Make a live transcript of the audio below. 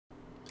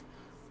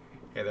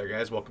Hey there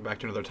guys, welcome back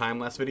to another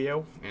time-lapse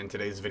video. In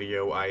today's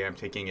video I am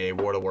taking a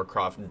World of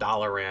Warcraft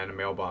Dalaran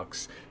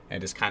Mailbox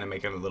and just kind of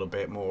making it a little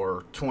bit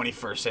more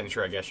 21st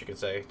century, I guess you could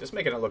say. Just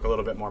making it look a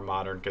little bit more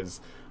modern because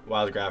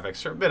while the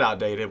graphics are a bit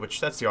outdated, which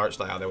that's the art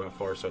style they went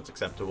for, so it's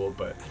acceptable.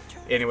 But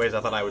anyways,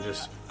 I thought I would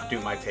just do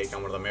my take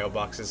on one of the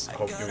mailboxes. I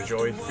hope you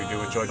enjoyed. If you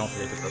do enjoy, don't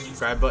forget to hit the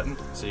subscribe button.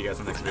 See you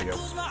guys in the next video.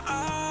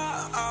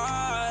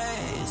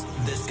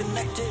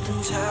 Disconnected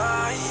and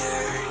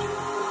tired.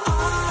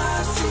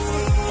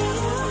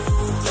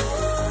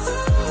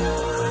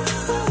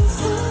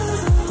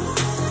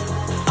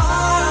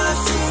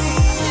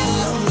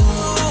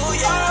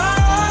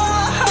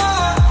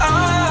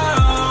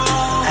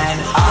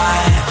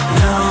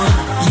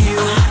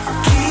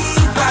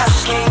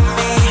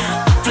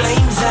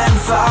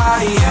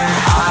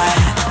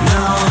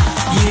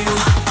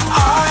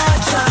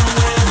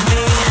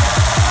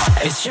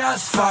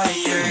 Just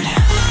fired.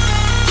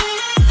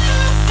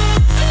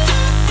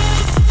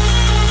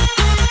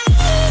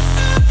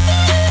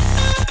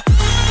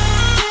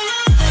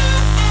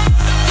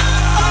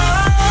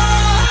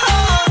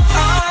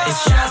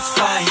 It's just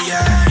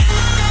fire.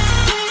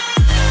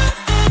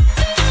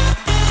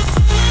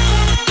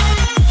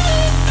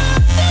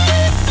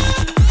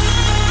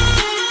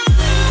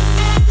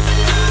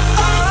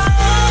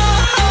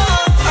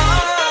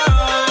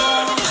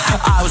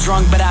 I was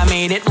wrong, but I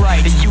made it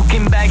right. You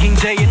came begging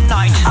day and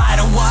night. I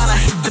don't wanna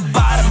hit the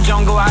bottom.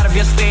 Don't go out of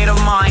your state of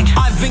mind.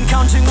 I've been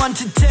counting 1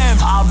 to 10.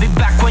 I'll be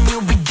back when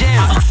you'll be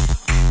dim.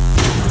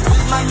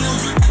 With my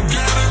music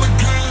together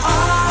again.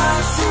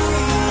 I see.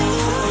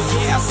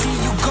 Yeah, I see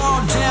you go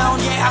down.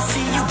 Yeah, I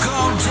see you go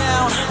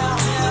down.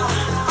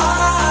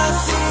 I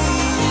see.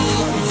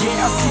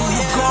 Yeah, I see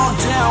you go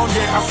down.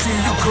 Yeah, I see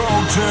you go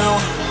down.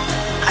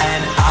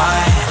 And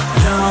I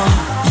know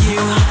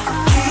you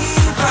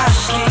keep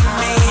asking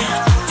me.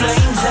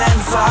 Flames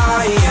and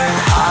fire.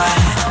 I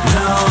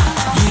know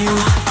you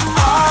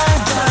are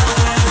done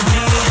with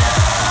me.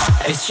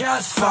 It's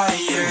just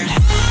fired.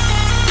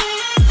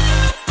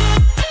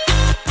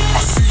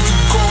 I see you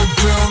go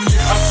down.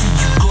 Yeah, I see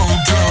you go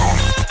down.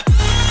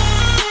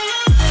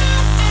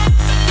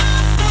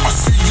 I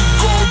see you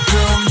go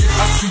down.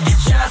 Yeah, I see you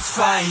just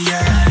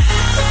fired.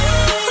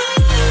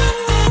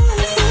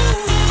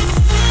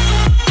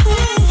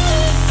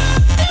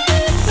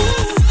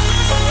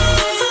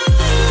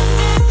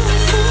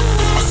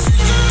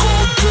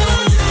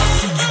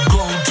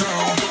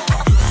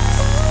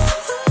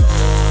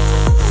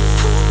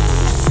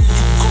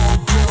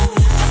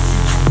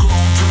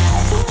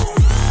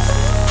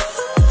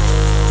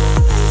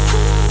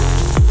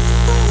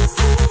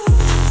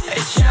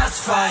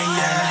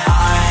 I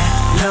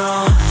know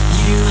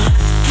you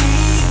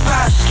keep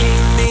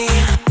asking me.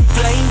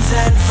 Flames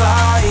and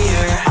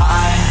fire.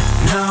 I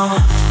know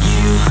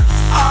you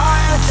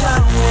are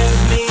done with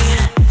me.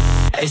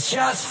 It's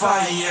just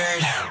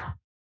fired.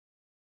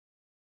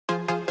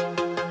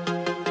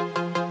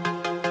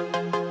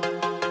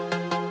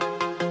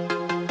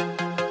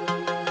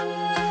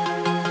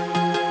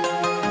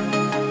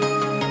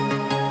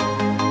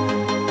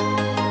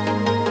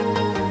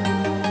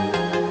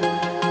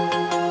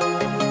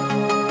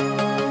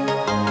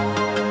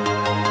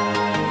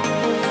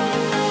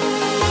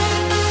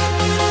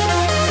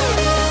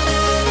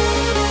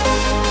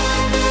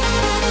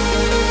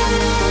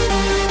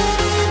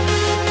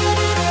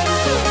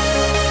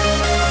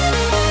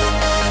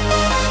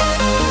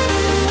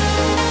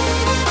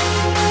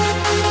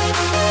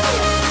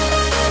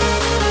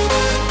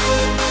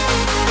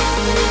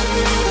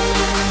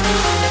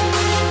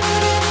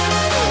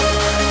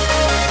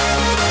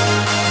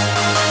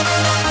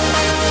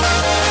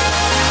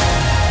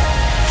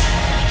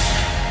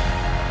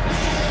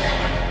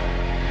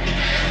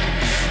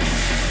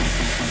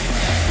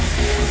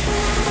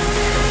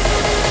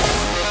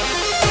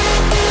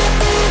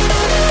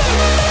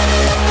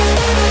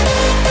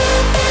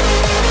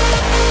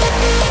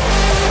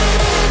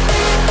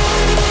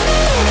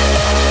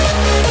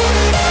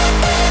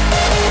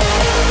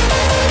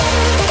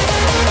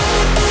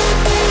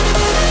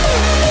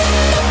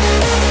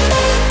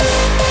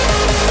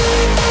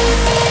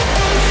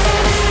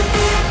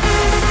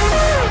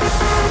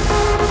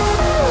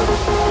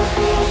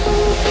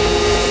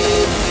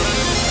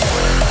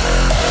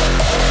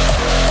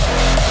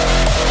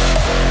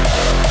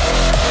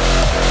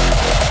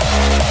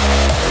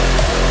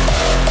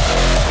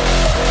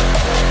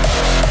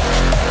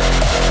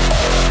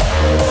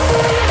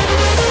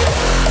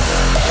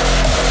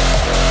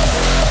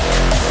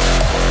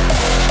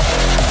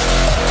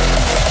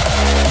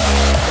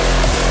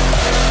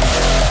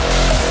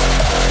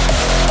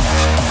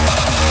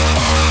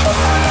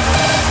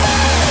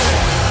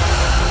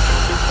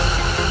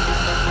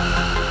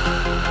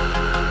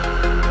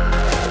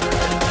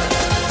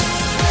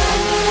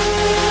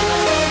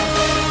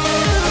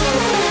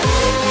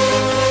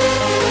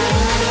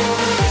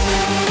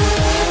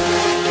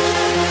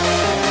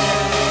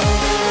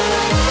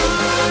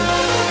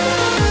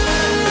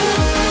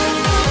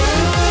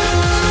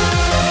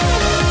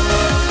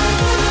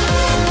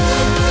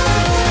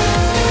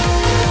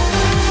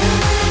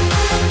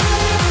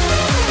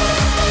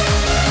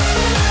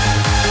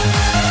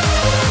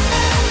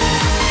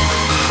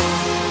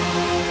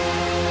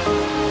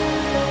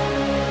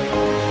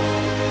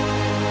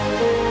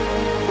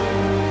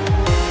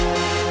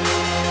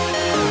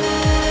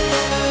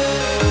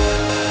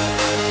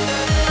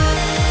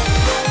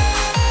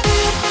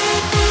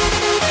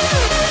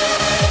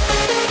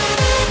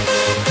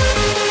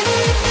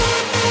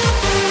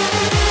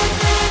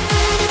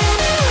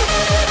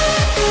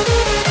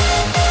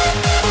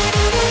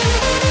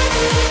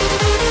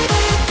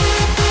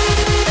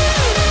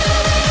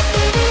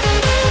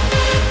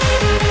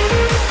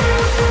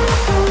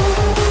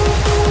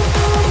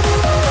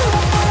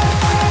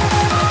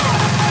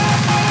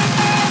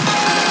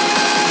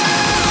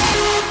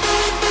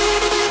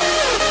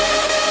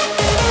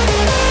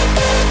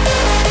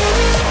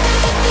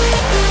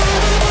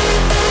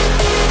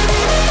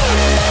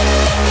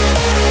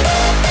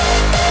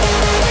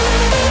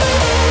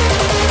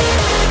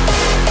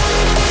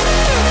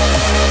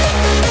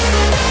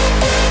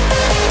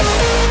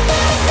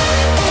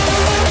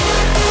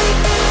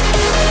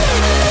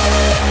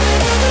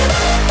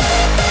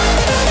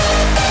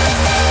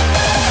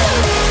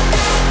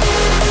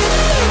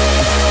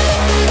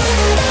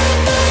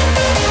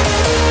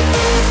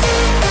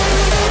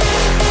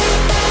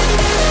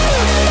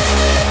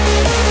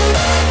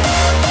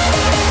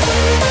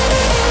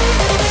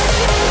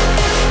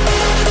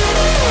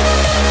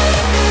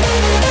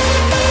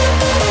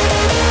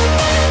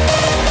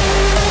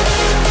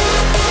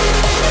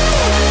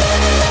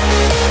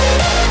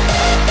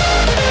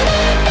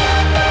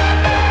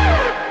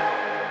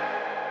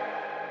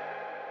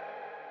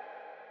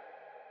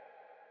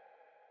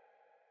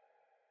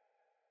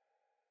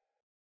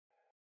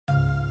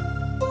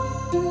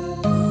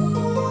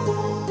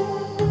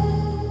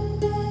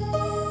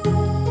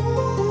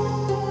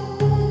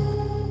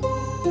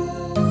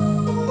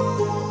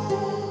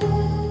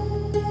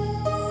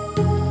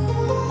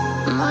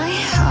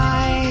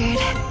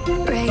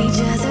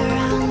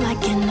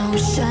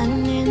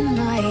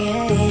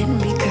 it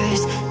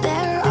because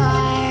there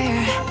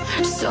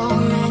are so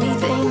many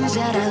things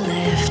that I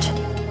left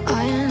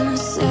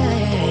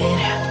unsaid.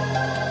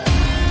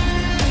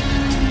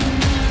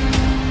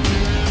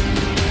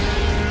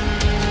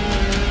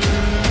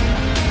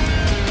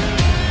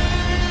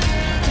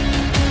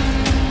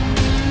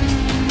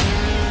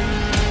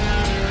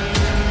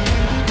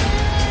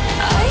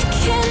 I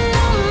can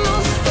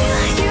almost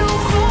feel you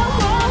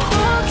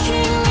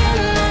walking in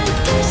the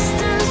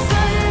distance,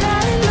 but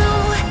I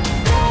know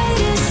that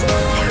it's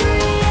not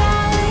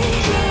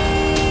reality.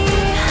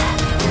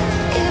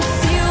 If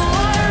you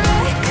are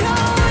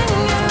echoing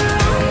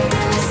around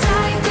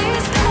inside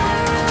these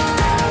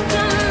parallel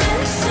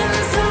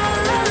dimensions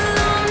all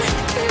alone,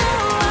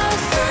 know I'll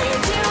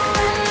find you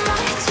in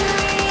my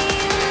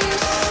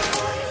dreams.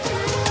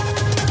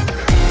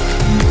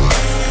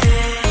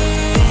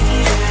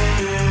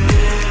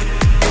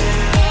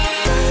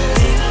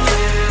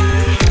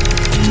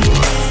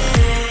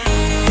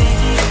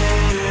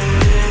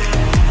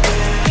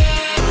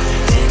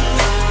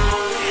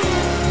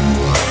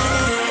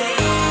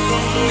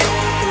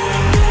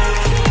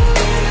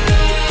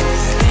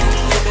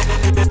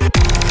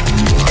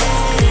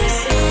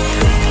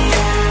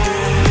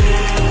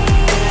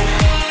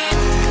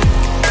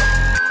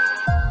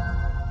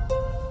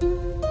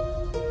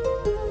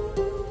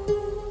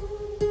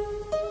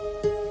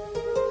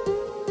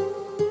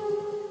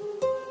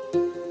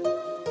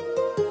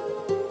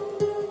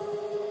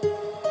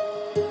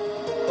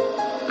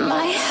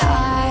 My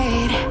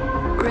heart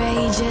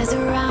rages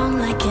around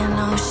like an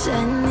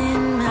ocean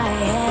in